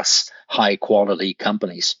world-class, high-quality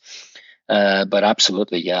companies. But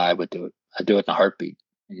absolutely, yeah, I would do it. I'd do it in a heartbeat.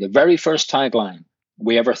 The very first tagline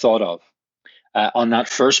we ever thought of on that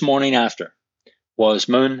first morning after was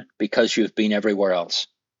 "Moon, because you've been everywhere else."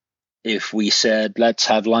 If we said, let's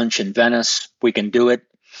have lunch in Venice, we can do it.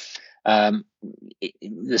 The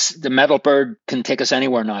metal bird can take us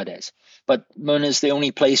anywhere nowadays, but moon is the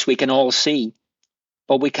only place we can all see,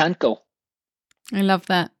 but we can't go. I love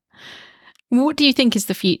that. What do you think is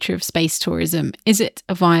the future of space tourism? Is it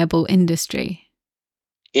a viable industry?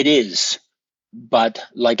 It is, but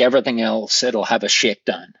like everything else, it'll have a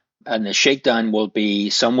shakedown, and the shakedown will be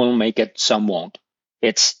some will make it, some won't.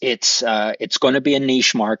 It's going to be a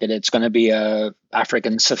niche market. It's going to be a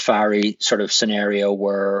African safari sort of scenario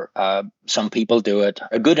where some people do it.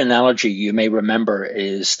 A good analogy you may remember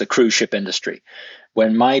is the cruise ship industry.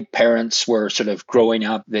 When my parents were sort of growing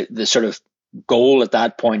up, the sort of goal at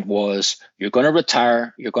that point was you're going to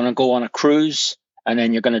retire, you're going to go on a cruise, and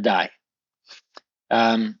then you're going to die.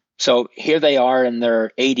 So here they are in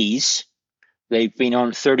their 80s. They've been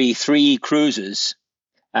on 33 cruises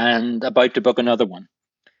and about to book another one.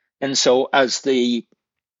 And so as the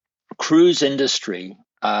cruise industry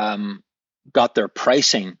got their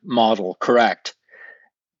pricing model correct,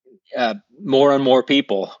 more and more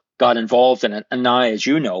people got involved in it. And now, as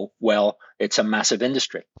you know, well, it's a massive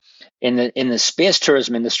industry. In the space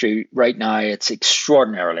tourism industry right now, it's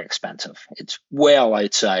extraordinarily expensive. It's well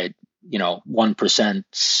outside,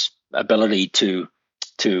 1%'s ability to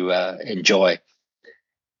enjoy.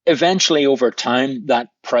 Eventually, over time, that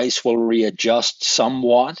price will readjust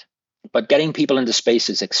somewhat, but getting people into space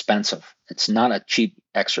is expensive. It's not a cheap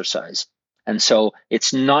exercise. And so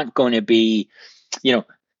it's not going to be,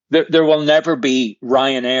 there will never be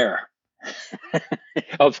Ryanair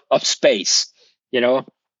of space,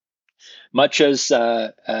 Much as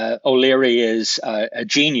O'Leary is a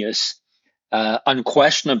genius,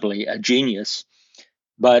 unquestionably a genius,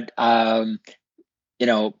 but,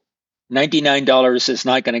 $99 is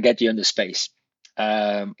not going to get you into space.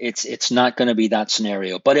 It's not going to be that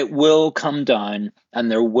scenario, but it will come down,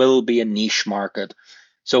 and there will be a niche market.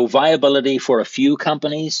 So viability for a few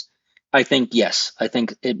companies, I think, yes, I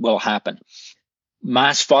think it will happen.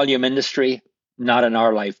 Mass volume industry, not in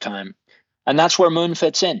our lifetime. And that's where Moon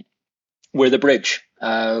fits in. We're the bridge.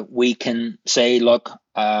 We can say, look,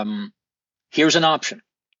 here's an option.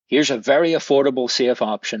 Here's a very affordable, safe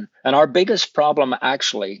option. And our biggest problem,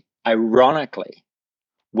 actually, ironically,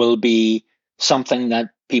 will be something that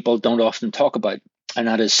people don't often talk about, and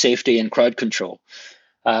that is safety and crowd control.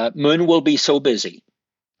 Moon will be so busy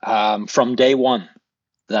from day one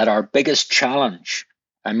that our biggest challenge,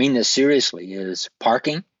 I mean this seriously, is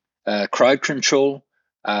parking, crowd control,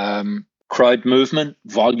 crowd movement,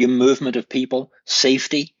 volume movement of people,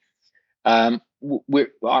 safety.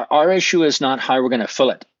 Our issue is not how we're going to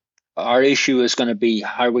fill it. Our issue is going to be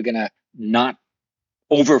how we're going to not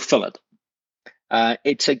overfill it.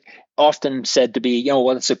 It's often said to be,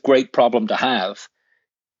 well, it's a great problem to have.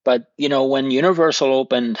 But, when Universal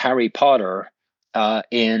opened Harry Potter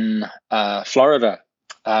in Florida,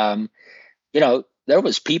 there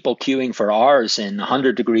was people queuing for hours in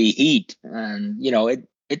 100-degree heat. And,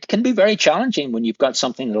 it can be very challenging when you've got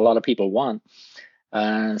something that a lot of people want.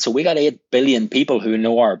 And so we got 8 billion people who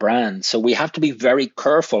know our brand. So we have to be very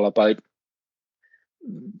careful about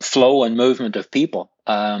flow and movement of people.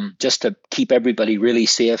 just to keep everybody really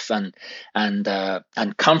safe and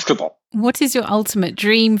comfortable. What is your ultimate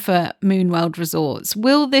dream for Moonworld Resorts?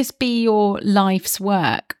 Will this be your life's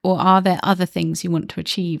work, or are there other things you want to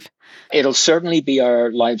achieve? It'll certainly be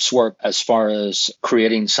our life's work as far as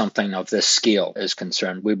creating something of this scale is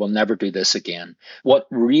concerned. We will never do this again. What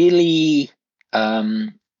really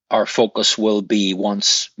our focus will be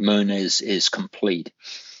once Moon is complete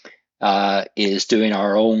is doing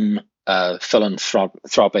our own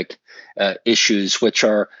philanthropic issues, which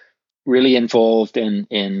are really involved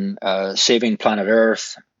in saving planet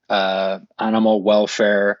Earth, animal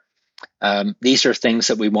welfare. These are things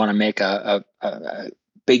that we want to make a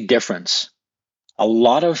big difference. A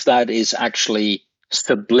lot of that is actually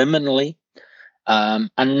subliminally,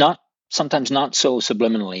 and sometimes not so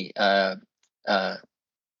subliminally,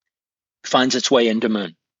 finds its way into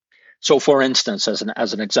Moon. So, for instance,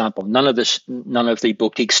 as an example, none of the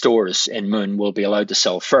boutique stores in Moon will be allowed to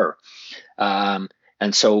sell fur.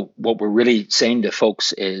 And so what we're really saying to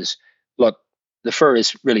folks is, look, the fur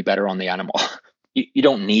is really better on the animal. You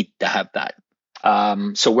don't need to have that.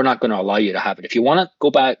 So we're not going to allow you to have it. If you want it, go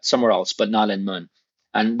back somewhere else, but not in Moon.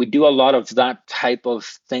 And we do a lot of that type of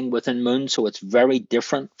thing within Moon, so it's very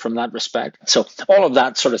different from that respect. So all of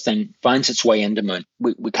that sort of thing finds its way into Moon.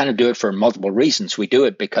 We kind of do it for multiple reasons. We do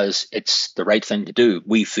it because it's the right thing to do,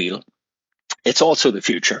 we feel. It's also the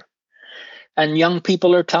future. And young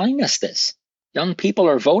people are telling us this. Young people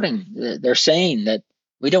are voting. They're saying that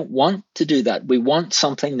we don't want to do that. We want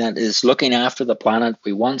something that is looking after the planet.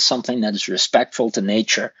 We want something that is respectful to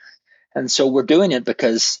nature. And so we're doing it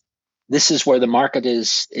because this is where the market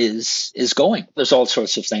is going. There's all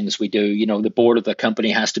sorts of things we do. You know, the board of the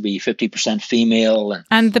company has to be 50% female.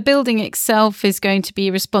 And the building itself is going to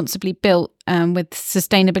be responsibly built with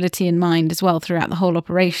sustainability in mind as well throughout the whole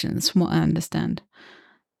operations, from what I understand.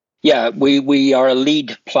 Yeah, we are a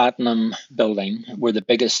LEED Platinum building. We're the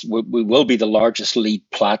biggest, we will be the largest LEED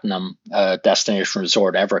Platinum destination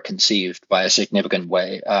resort ever conceived by a significant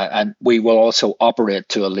way. And we will also operate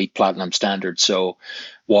to a LEED Platinum standard. So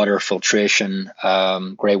water filtration,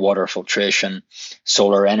 grey water filtration,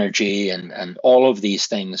 solar energy, and all of these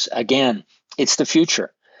things. Again, it's the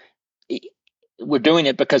future. We're doing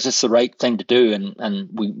it because it's the right thing to do, and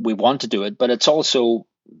we want to do it, but it's also,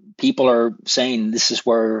 people are saying this is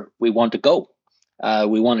where we want to go.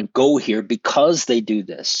 We want to go here because they do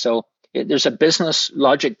this. So there's a business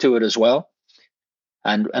logic to it as well.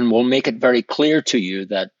 And we'll make it very clear to you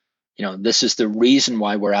that, you know, this is the reason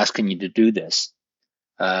why we're asking you to do this.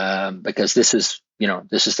 Because this is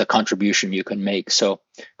the contribution you can make. So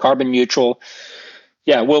carbon neutral,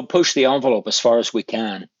 yeah, we'll push the envelope as far as we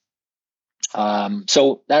can.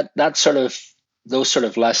 So those sort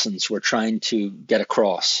of lessons we're trying to get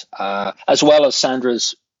across, as well as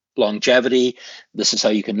Sandra's longevity. This is how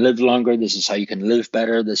you can live longer. This is how you can live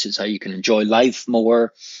better. This is how you can enjoy life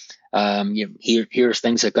more. Here's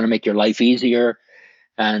things that are going to make your life easier.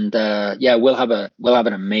 And we'll have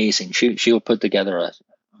an amazing. She'll put together an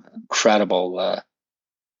incredible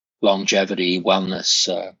longevity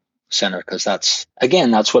wellness center, because that's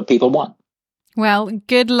what people want. Well,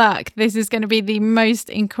 good luck. This is going to be the most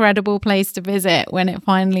incredible place to visit when it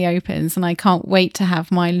finally opens. And I can't wait to have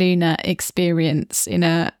my lunar experience in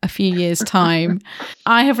a few years' time.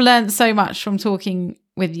 I have learned so much from talking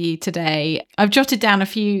with you today. I've jotted down a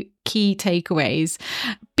few key takeaways.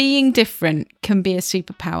 Being different can be a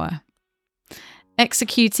superpower.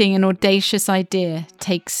 Executing an audacious idea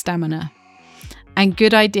takes stamina. And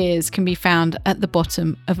good ideas can be found at the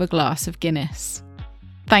bottom of a glass of Guinness.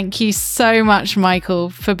 Thank you so much, Michael,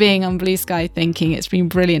 for being on Blue Sky Thinking. It's been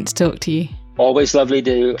brilliant to talk to you. Always lovely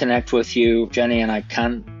to connect with you, Jenny, and I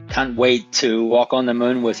can't wait to walk on the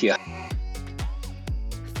moon with you.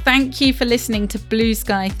 Thank you for listening to Blue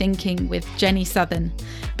Sky Thinking with Jenny Southern.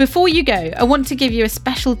 Before you go, I want to give you a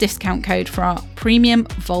special discount code for our Premium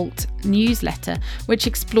Vault newsletter, which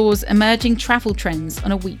explores emerging travel trends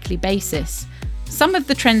on a weekly basis. Some of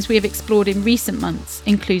the trends we have explored in recent months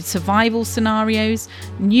include survival scenarios,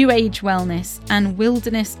 new age wellness, and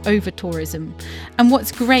wilderness over-tourism. And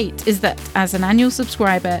what's great is that as an annual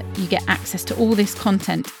subscriber, you get access to all this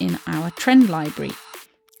content in our trend library.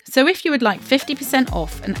 So if you would like 50%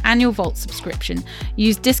 off an annual Vault subscription,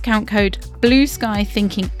 use discount code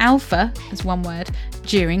BlueSkyThinkingAlpha, as one word,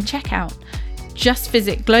 during checkout. Just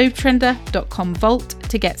visit globetrender.com/vault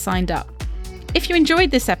to get signed up. If you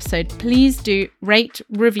enjoyed this episode, please do rate,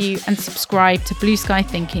 review, and subscribe to Blue Sky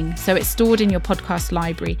Thinking so it's stored in your podcast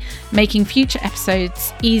library, making future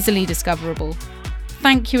episodes easily discoverable.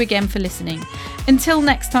 Thank you again for listening. Until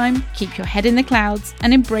next time, keep your head in the clouds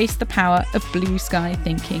and embrace the power of Blue Sky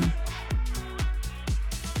Thinking.